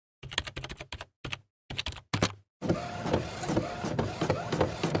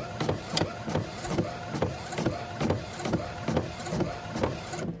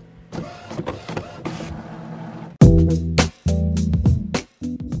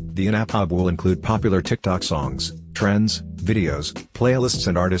The in-app hub will include popular TikTok songs, trends, videos, playlists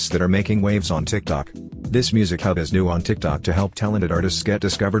and artists that are making waves on TikTok. This music hub is new on TikTok to help talented artists get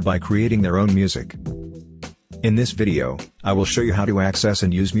discovered by creating their own music. In this video, I will show you how to access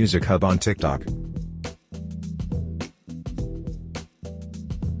and use Music Hub on TikTok.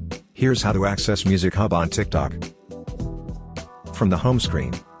 Here's how to access Music Hub on TikTok. From the home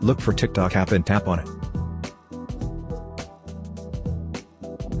screen, look for TikTok app and tap on it.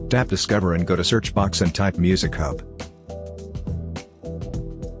 Tap Discover and go to search box and type Music Hub.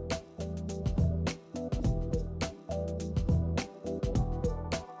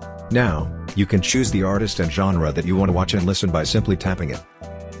 Now, you can choose the artist and genre that you want to watch and listen by simply tapping it.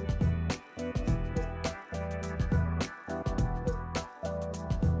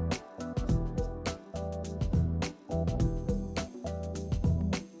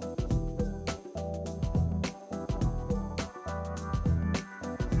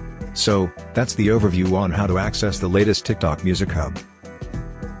 So, that's the overview on how to access the latest TikTok Music Hub.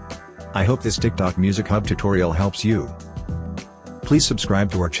 I hope this TikTok Music Hub tutorial helps you. Please subscribe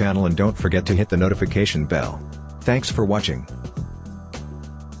to our channel and don't forget to hit the notification bell. Thanks for watching.